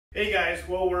Hey guys,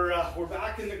 well we're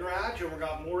back in the garage and we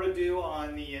got more to do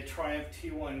on the Triumph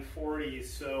T140.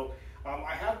 So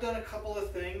I have done a couple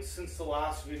of things since the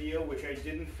last video, which I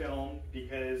didn't film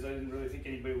because I didn't really think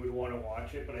anybody would want to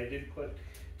watch it, but I did put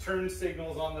turn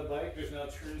signals on the bike. There's now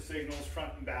turn signals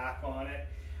front and back on it.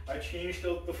 I changed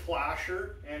out the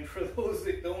flasher, and for those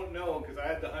that don't know, because I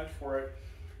had to hunt for it,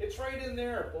 it's right in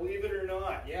there, believe it or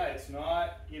not. Yeah, it's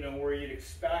not, where you'd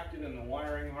expect it in the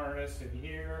wiring harness in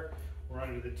here or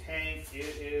under the tank.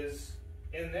 It is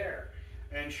in there.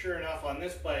 And sure enough, on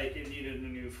this bike, it needed a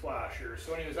new flasher.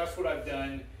 So anyways, that's what I've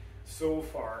done so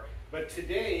far. But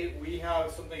today, we have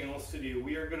something else to do.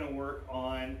 We are going to work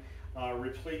on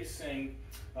replacing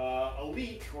a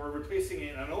leak, or replacing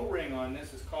an O-ring on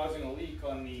this is causing a leak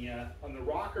on the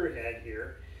rocker head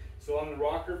here. So on the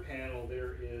rocker panel,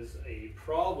 there is a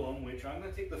problem, which I'm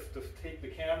going to take the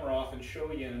camera off and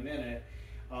show you in a minute.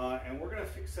 And we're going to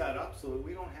fix that up so that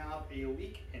we don't have a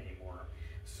leak anymore.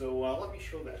 So let me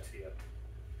show that to you.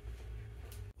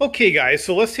 Okay guys,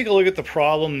 so let's take a look at the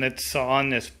problem that's on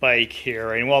this bike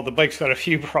here. And well, the bike's got a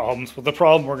few problems, but the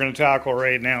problem we're going to tackle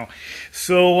right now.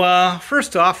 So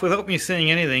first off, without me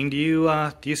saying anything, do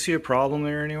you see a problem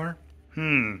there anywhere?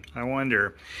 I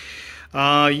wonder.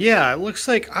 Yeah, it looks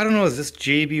like, I don't know, is this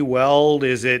JB Weld?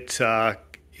 Is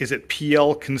it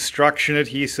PL construction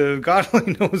adhesive? God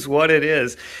only knows what it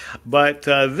is. But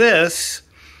this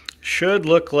should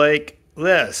look like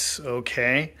this,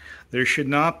 okay? There should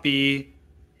not be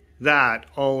that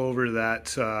all over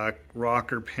that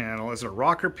rocker panel. Is it a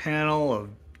rocker panel, a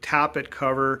tappet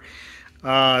cover?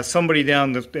 Somebody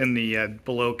down in the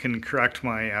below can correct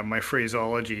my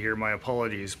phraseology here, my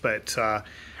apologies. But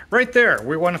right there,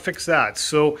 we want to fix that.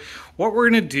 So what we're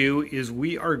going to do is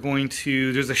we are going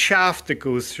to, there's a shaft that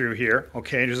goes through here,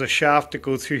 okay? There's a shaft that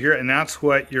goes through here, and that's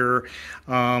what your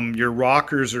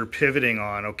rockers are pivoting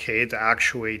on, okay, to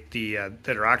actuate the,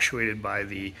 that are actuated by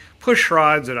the push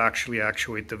rods that actually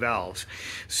actuate the valves.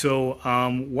 So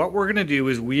what we're going to do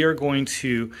is we are going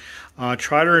to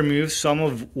try to remove some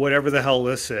of whatever the hell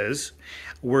this is.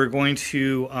 We're going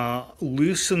to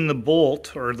loosen the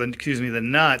bolt, or the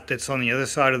nut that's on the other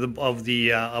side of the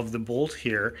bolt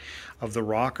here, of the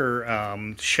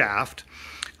rocker shaft,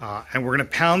 and we're going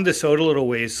to pound this out a little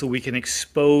ways so we can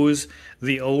expose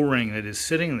the O-ring that is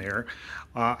sitting there,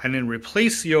 and then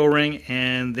replace the O-ring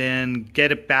and then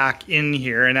get it back in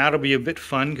here. And that'll be a bit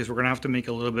fun because we're going to have to make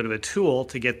a little bit of a tool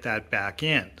to get that back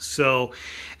in. So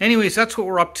anyways, that's what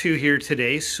we're up to here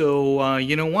today. So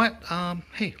you know what?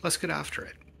 Hey, let's get after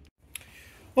it.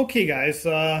 Okay guys,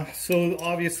 so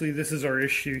obviously this is our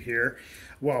issue here.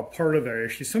 Well, part of our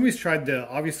issue. Somebody's tried to,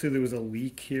 obviously there was a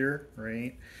leak here,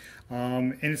 right?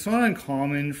 And it's not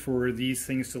uncommon for these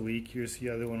things to leak. Here's the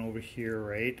other one over here,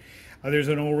 right? There's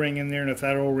an O-ring in there, and if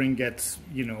that O-ring gets,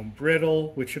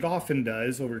 brittle, which it often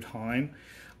does over time,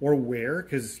 or wear,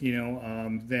 because,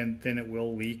 then it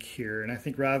will leak here. And I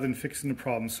think rather than fixing the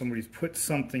problem, somebody's put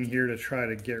something here to try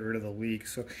to get rid of the leak.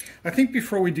 So I think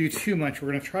before we do too much, we're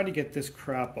going to try to get this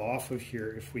crap off of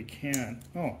here if we can.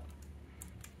 Oh,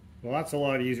 well, that's a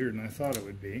lot easier than I thought it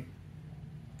would be.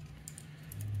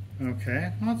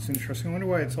 Okay, well, that's interesting. I wonder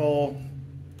why it's all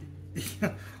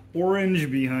orange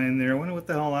behind there. I wonder what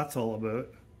the hell that's all about.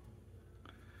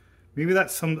 Maybe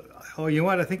that's some, oh, you know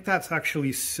what? I think that's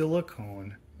actually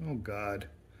silicone. Oh, God.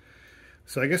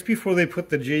 So I guess before they put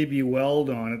the JB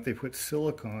Weld on it, they put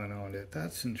silicone on it.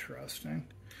 That's interesting.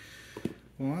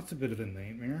 Well, that's a bit of a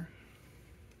nightmare.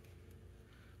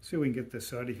 Let's see if we can get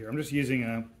this out of here. I'm just using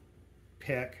a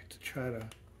pick to try to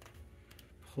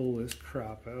pull this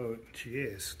crap out.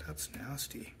 Jeez, that's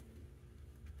nasty.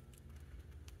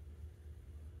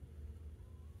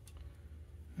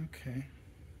 Okay.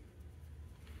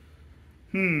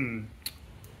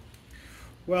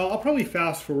 Well, I'll probably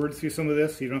fast forward through some of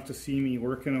this so you don't have to see me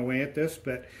working away at this,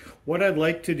 but what I'd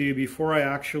like to do before I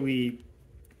actually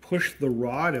push the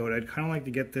rod out, I'd kind of like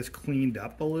to get this cleaned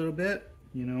up a little bit,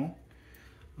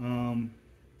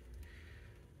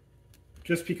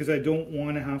 just because I don't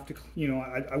want to have to,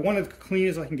 I want it as clean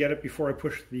as I can get it before I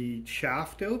push the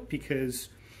shaft out, because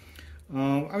I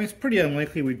mean, it's pretty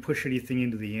unlikely we'd push anything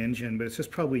into the engine, but it's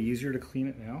just probably easier to clean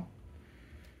it now.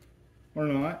 Or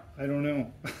not. I don't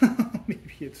know.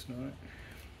 Maybe it's not.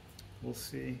 We'll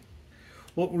see.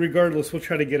 Well, regardless, we'll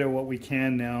try to get out what we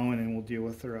can now, and then we'll deal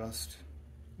with the rest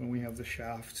when we have the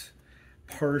shaft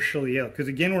partially out. Because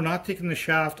again, we're not taking the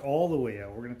shaft all the way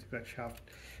out. We're going to take that shaft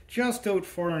just out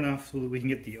far enough so that we can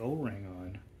get the O-ring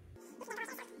on.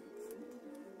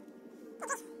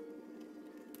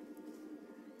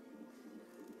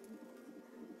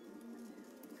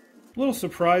 A little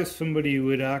surprised somebody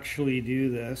would actually do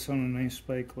this on a nice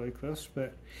bike like this,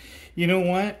 but you know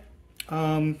what?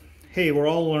 Hey, we're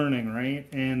all learning, right?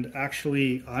 And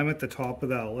actually, I'm at the top of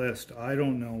that list. I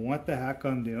don't know what the heck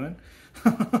I'm doing.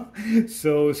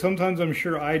 So sometimes I'm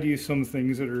sure I do some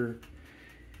things that are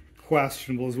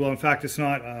questionable as well. In fact, it's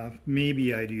not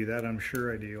maybe I do that. I'm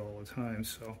sure I do all the time.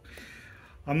 So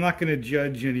I'm not going to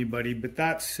judge anybody. But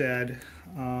that said,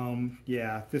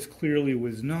 yeah, this clearly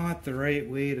was not the right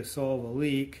way to solve a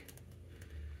leak.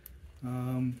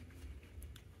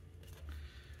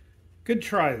 Good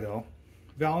try though.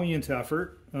 Valiant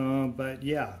effort, but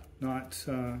yeah, not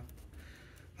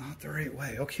the right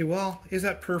way. Okay, well, is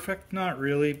that perfect? Not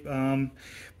really.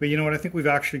 But you know what? I think we've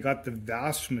actually got the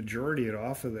vast majority of it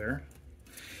off of there.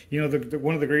 You know,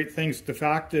 one of the great things, the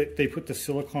fact that they put the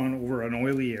silicone over an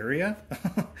oily area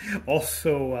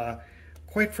also,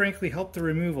 quite frankly, helped the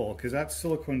removal, because that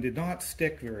silicone did not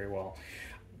stick very well.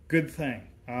 Good thing.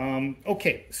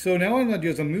 Okay, so now what I'm going to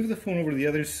do is I'll move the phone over to the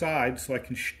other side so I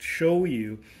can show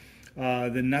you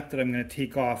the nut that I'm going to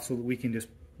take off so that we can just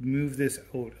move this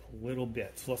out a little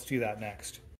bit. So let's do that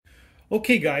next.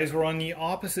 Okay guys, we're on the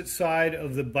opposite side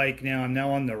of the bike now. I'm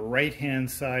now on the right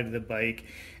hand side of the bike,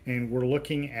 and we're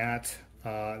looking at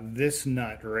this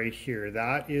nut right here.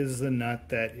 That is the nut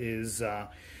that is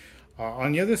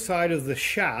on the other side of the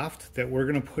shaft that we're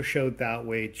going to push out that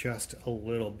way just a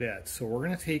little bit. So we're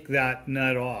going to take that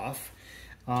nut off,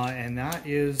 and that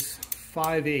is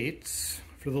 5/8.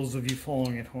 For those of you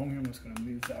following at home, I'm just going to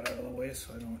move that out of the way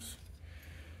so I don't,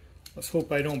 let's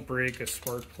hope I don't break a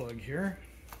spark plug here.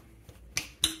 I'm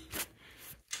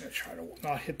going to try to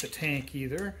not hit the tank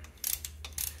either.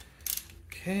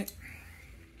 Okay,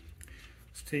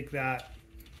 let's take that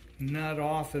nut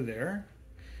off of there.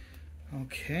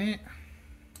 Okay.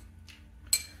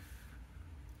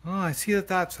 Oh, I see that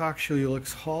that's actually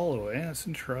looks hollow, eh? That's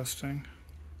interesting.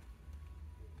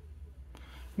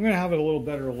 I'm going to have a little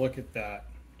better look at that.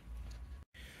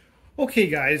 Okay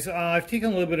guys, I've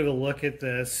taken a little bit of a look at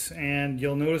this, and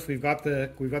you'll notice we've got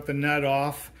the nut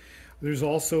off. There's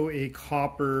also a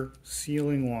copper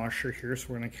sealing washer here, so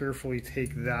we're going to carefully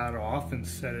take that off and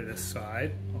set it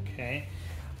aside. Okay.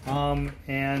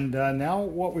 Now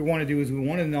what we want to do is we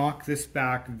want to knock this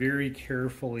back very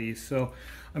carefully. So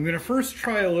I'm going to first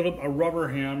try a rubber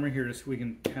hammer here just so we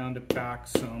can pound it back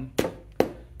some.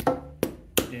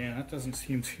 Yeah, that doesn't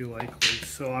seem too likely.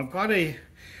 So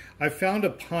I found a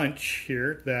punch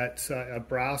here that's a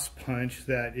brass punch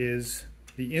that is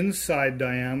the inside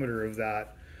diameter of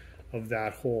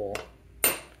that hole.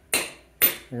 And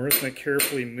we're just going to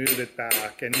carefully move it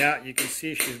back, and now you can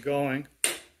see she's going.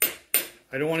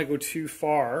 I don't want to go too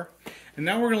far. And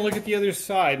now we're going to look at the other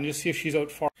side and just see if she's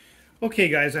out far. Okay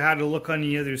guys, I had to look on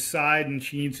the other side, and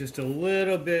she needs just a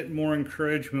little bit more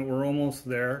encouragement. We're almost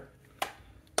there.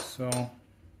 So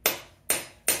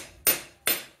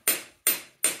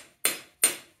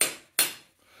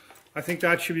I think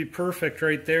that should be perfect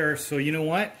right there. So you know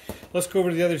what? Let's go over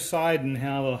to the other side and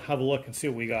have a look and see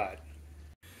what we got.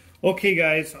 Okay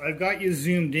guys, I've got you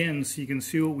zoomed in so you can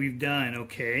see what we've done,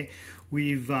 okay?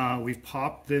 We've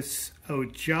popped this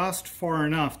out just far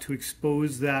enough to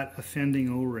expose that offending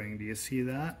O-ring. Do you see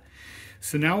that?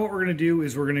 So now what we're going to do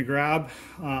is we're going to grab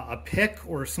a pick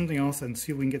or something else and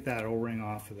see if we can get that O-ring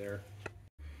off of there.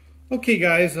 Okay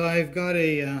guys, I've got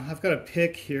a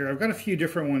pick here. I've got a few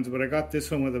different ones, but I got this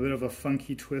one with a bit of a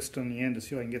funky twist on the end to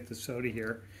see if I can get this out of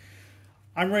here.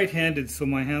 I'm right-handed, so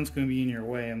my hand's going to be in your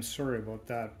way. I'm sorry about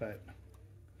that, but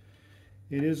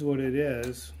it is what it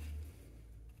is.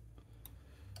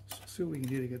 So let's see what we can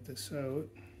do to get this out.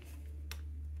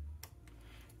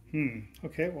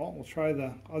 Okay, well, we'll try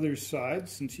the other side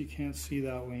since you can't see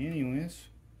that way anyways.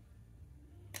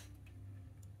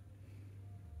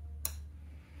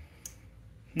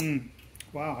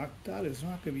 Wow, that is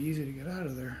not going to be easy to get out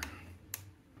of there.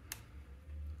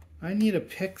 I need a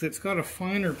pick that's got a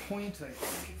finer point, I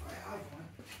think, if I have one.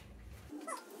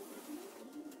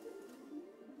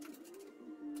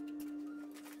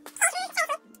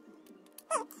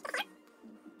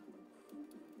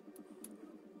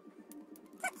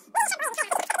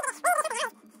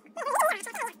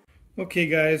 Okay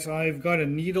guys, I've got a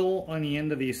needle on the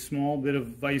end of a small bit of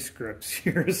vice grips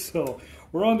here, so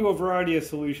we're on to a variety of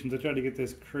solutions to try to get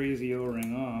this crazy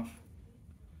O-ring off.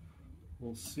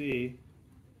 We'll see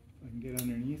if I can get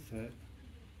underneath it.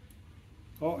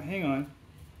 Oh, hang on.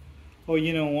 Oh,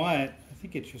 you know what? I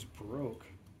think it just broke.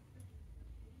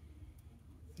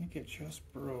 I think it just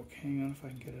broke. Hang on if I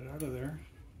can get it out of there.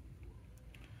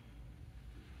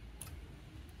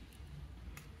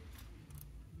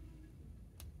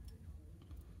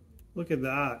 Look at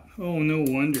that. Oh, no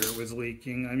wonder it was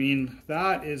leaking. I mean,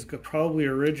 that is probably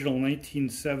original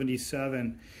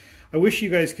 1977. I wish you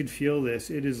guys could feel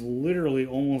this. It is literally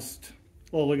almost...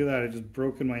 Oh, look at that. It just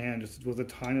broke in my hand just with a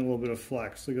tiny little bit of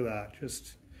flex. Look at that.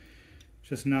 Just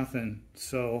nothing.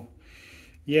 So,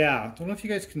 yeah. Don't know if you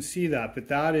guys can see that, but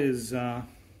that is...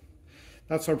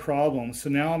 that's our problem.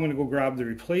 So now I'm going to go grab the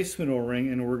replacement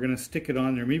O-ring and we're going to stick it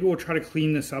on there. Maybe we'll try to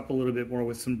clean this up a little bit more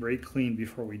with some brake clean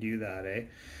before we do that, eh?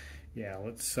 Yeah,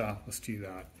 let's do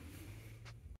that.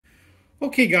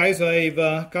 Okay guys, I've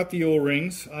got the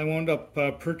O-rings. I wound up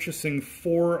purchasing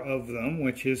 4 of them,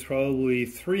 which is probably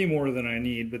 3 more than I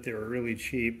need, but they were really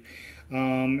cheap.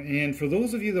 And for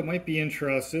those of you that might be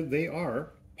interested, they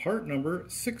are part number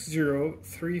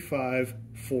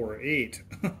 603548.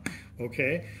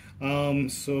 Okay,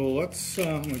 so let's,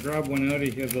 I'm going to grab one out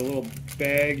of here, the little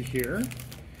bag here.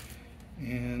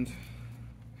 And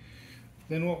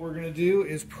then what we're going to do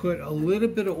is put a little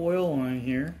bit of oil on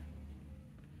here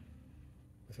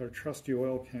with our trusty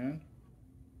oil can.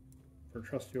 Oh,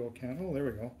 there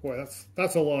we go. Boy,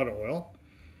 that's a lot of oil.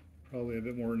 Probably a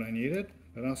bit more than I needed,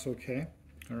 but that's okay.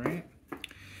 All right.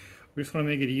 We just want to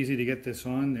make it easy to get this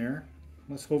on there.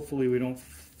 Let's hopefully we don't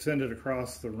send it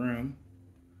across the room.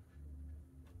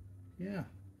 Yeah.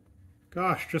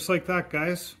 Gosh, just like that,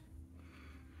 guys.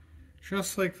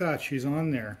 Just like that, she's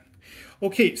on there.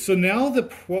 Okay, so now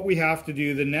what we have to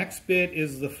do, the next bit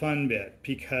is the fun bit,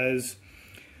 because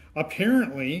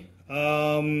apparently,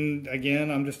 again,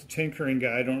 I'm just a tinkering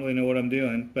guy, I don't really know what I'm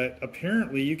doing, but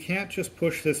apparently you can't just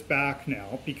push this back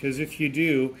now, because if you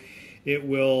do, it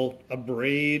will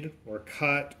abrade or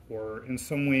cut or in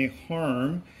some way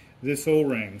harm this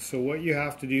O-ring. So what you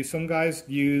have to do, some guys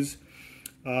use,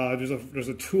 there's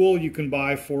a tool you can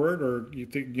buy for it, or you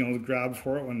know, grab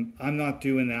for it. When I'm not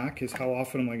doing that, because how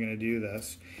often am I going to do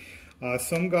this?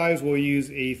 Some guys will use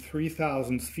a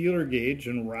 3/1000 feeler gauge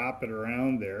and wrap it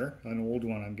around there, an old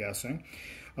one I'm guessing.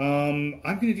 I'm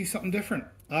going to do something different.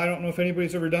 I don't know if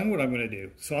anybody's ever done what I'm going to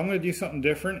do. So I'm going to do something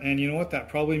different, and you know what? That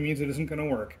probably means it isn't going to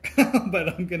work, but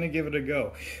I'm going to give it a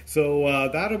go. So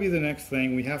that'll be the next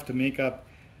thing. We have to make up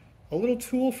a little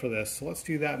tool for this, so let's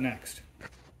do that next.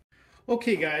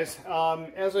 Okay guys,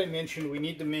 as I mentioned, we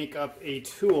need to make up a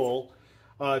tool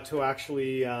to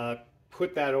actually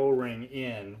put that O-ring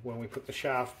in when we put the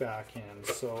shaft back in.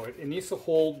 So it needs to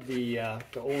hold the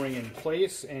O-ring in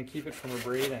place and keep it from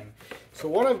abrading. So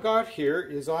what I've got here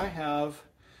is I have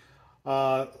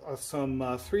some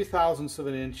 3/1000 of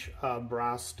an inch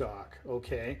brass stock,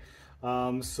 okay?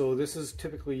 So this is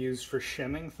typically used for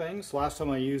shimming things. Last time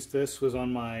I used this was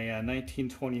on my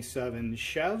 1927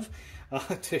 Chev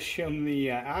to shim the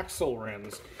axle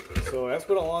rims. So that's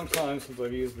been a long time since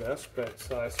I've used this,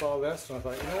 but I saw this and I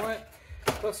thought, you know what?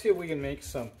 Let's see if we can make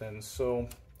something. So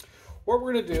what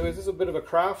we're going to do is, this is a bit of a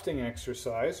crafting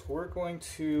exercise. We're going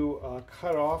to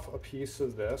cut off a piece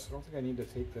of this. I don't think I need to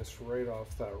take this right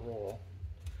off that roll.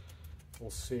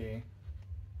 We'll see.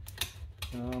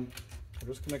 I'm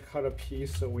just going to cut a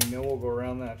piece that we know will go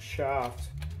around that shaft.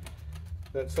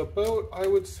 That's about, I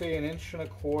would say, 1.25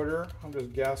 inches. I'm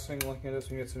just guessing, looking at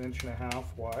this, maybe it's 1.5 inches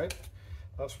wide.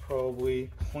 That's probably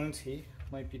plenty,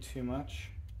 might be too much.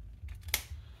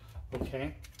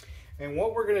 Okay, and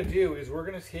what we're going to do is we're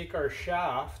going to take our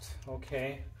shaft,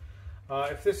 okay,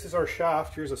 if this is our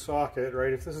shaft, here's a socket,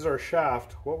 right? If this is our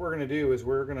shaft, what we're going to do is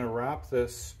we're going to wrap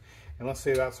this, and let's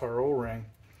say that's our O-ring,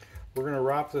 we're going to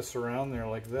wrap this around there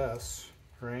like this,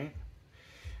 right?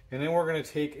 And then we're going to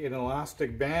take an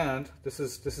elastic band. This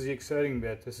is the exciting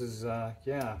bit. This is,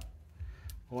 yeah,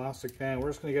 elastic band. We're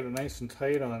just going to get it nice and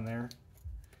tight on there.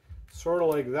 Sort of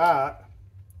like that.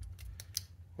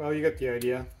 Well, you get the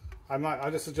idea.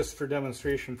 This is just for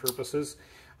demonstration purposes.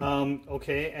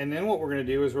 Okay, and then what we're going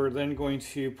to do is we're then going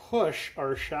to push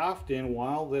our shaft in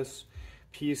while this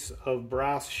piece of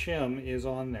brass shim is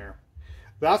on there.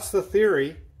 That's the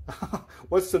theory.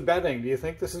 What's the betting? Do you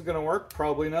think this is going to work?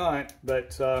 Probably not,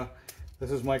 but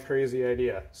this is my crazy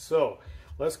idea. So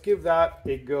let's give that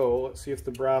a go. Let's see if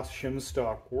the brass shim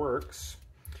stock works.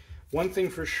 One thing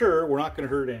for sure, we're not going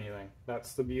to hurt anything.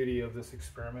 That's the beauty of this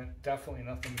experiment. Definitely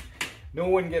nothing. No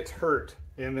one gets hurt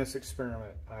in this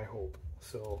experiment, I hope.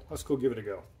 So let's go give it a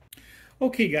go.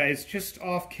 Okay guys, just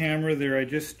off camera there, I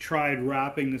just tried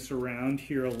wrapping this around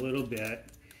here a little bit.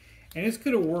 And it's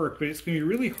going to work, but it's going to be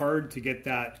really hard to get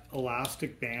that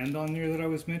elastic band on there that I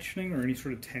was mentioning, or any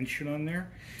sort of tension on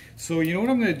there. So you know what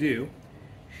I'm going to do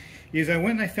is I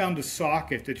went and I found a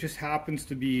socket that just happens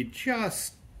to be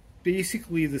just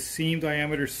basically the seam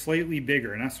diameter slightly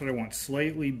bigger, and that's what I want,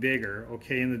 slightly bigger,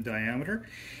 okay, in the diameter.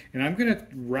 And I'm going to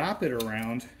wrap it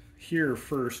around here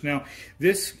first. Now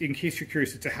this, in case you're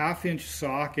curious, it's a 1/2 inch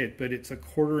socket, but it's a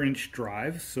 1/4 inch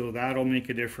drive, so that'll make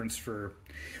a difference for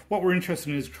what we're interested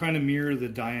in, is trying to mirror the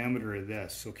diameter of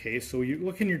this. Okay, so you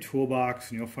look in your toolbox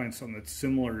and you'll find something that's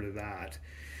similar to that.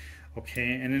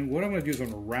 Okay, and then what I'm going to do is I'm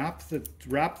going to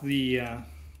wrap the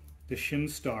shim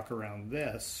stock around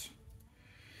this.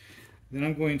 Then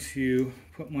I'm going to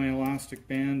put my elastic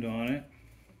band on it.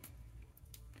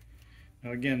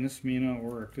 Now again, this may not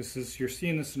work. You're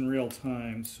seeing this in real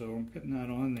time, so I'm putting that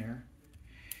on there.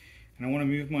 And I want to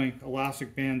move my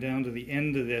elastic band down to the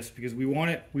end of this because we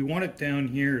want it down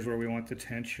here is where we want the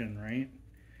tension, right?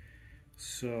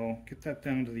 So get that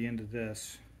down to the end of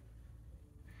this.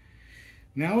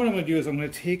 Now what I'm going to do is I'm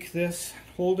going to take this,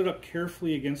 hold it up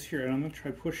carefully against here, and I'm going to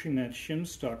try pushing that shim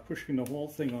stock, pushing the whole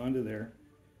thing onto there.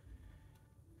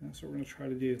 That's what we're going to try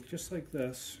to do, just like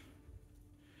this.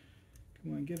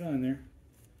 Come on, get on there.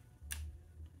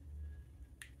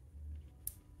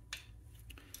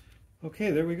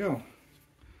 Okay, there we go.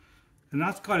 And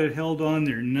that's got it held on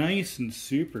there nice and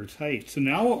super tight. So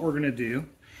now what we're going to do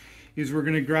is we're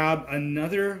going to grab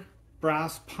another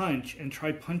brass punch and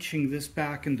try punching this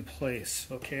back into place.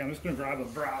 Okay, I'm just going to grab a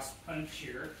brass punch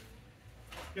here.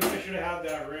 Guess I should have had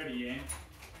that ready, eh?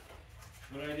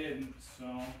 But I didn't. So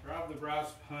grab the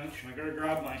brass punch. I got to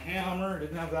grab my hammer.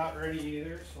 Didn't have that ready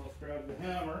either, so let's grab the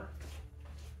hammer.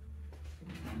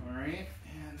 All right,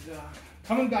 and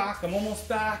coming back. I'm almost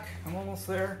back. I'm almost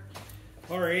there.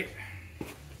 All right.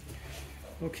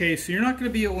 Okay, so you're not going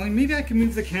to be able. Maybe I can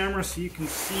move the camera so you can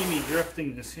see me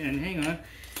drifting this in. Hang on.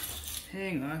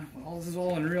 Hang on. Well, this is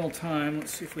all in real time.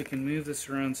 Let's see if we can move this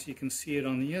around so you can see it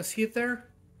on the. Yeah, see it there?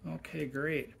 Okay,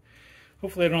 great.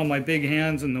 Hopefully I don't have my big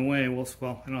hands in the way. Well,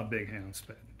 I don't have big hands,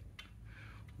 but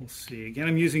we'll see. Again,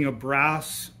 I'm using a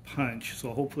brass punch,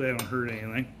 so hopefully I don't hurt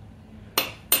anything.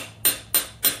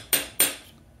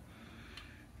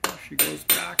 There she goes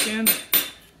back in.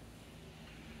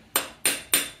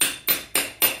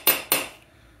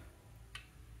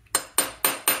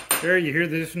 There, you hear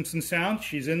the difference in sound?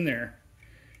 She's in there.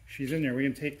 She's in there. We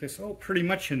can take this, pretty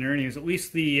much in there anyways. At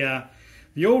least the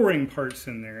O-ring part's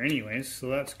in there anyways, so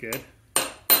that's good.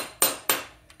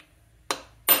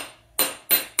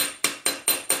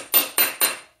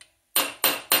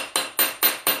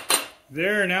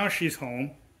 There, now she's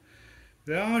home.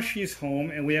 Now she's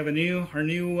home, and we have our new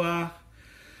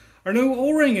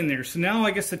O-ring in there. So now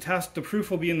I guess the proof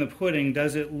will be in the pudding.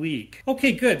 Does it leak?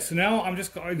 Okay, good. So now I'm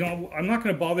not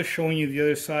going to bother showing you the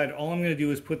other side. All I'm going to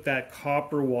do is put that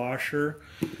copper washer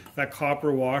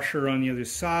on the other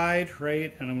side,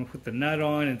 right? And I'm going to put the nut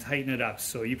on and tighten it up.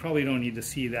 So you probably don't need to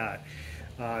see that.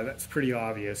 That's pretty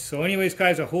obvious. So anyways,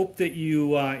 guys, I hope that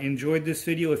you enjoyed this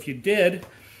video. If you did,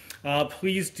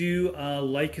 please do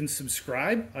like and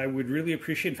subscribe. I would really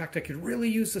appreciate it. In fact, I could really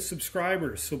use the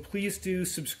subscribers. So please do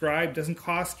subscribe. Doesn't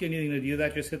cost you anything to do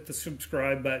that. Just hit the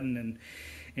subscribe button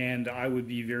and I would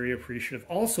be very appreciative.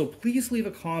 Also, please leave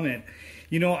a comment.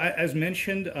 You know, as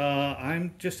mentioned,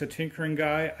 I'm just a tinkering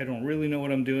guy. I don't really know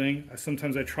what I'm doing.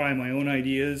 Sometimes I try my own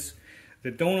ideas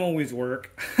that don't always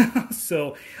work.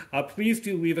 So please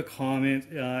do leave a comment.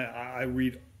 I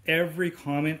read every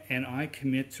comment, and I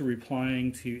commit to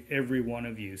replying to every one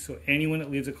of you. So anyone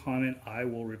that leaves a comment, I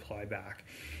will reply back.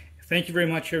 Thank you very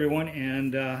much, everyone,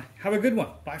 and have a good one.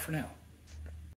 Bye for now.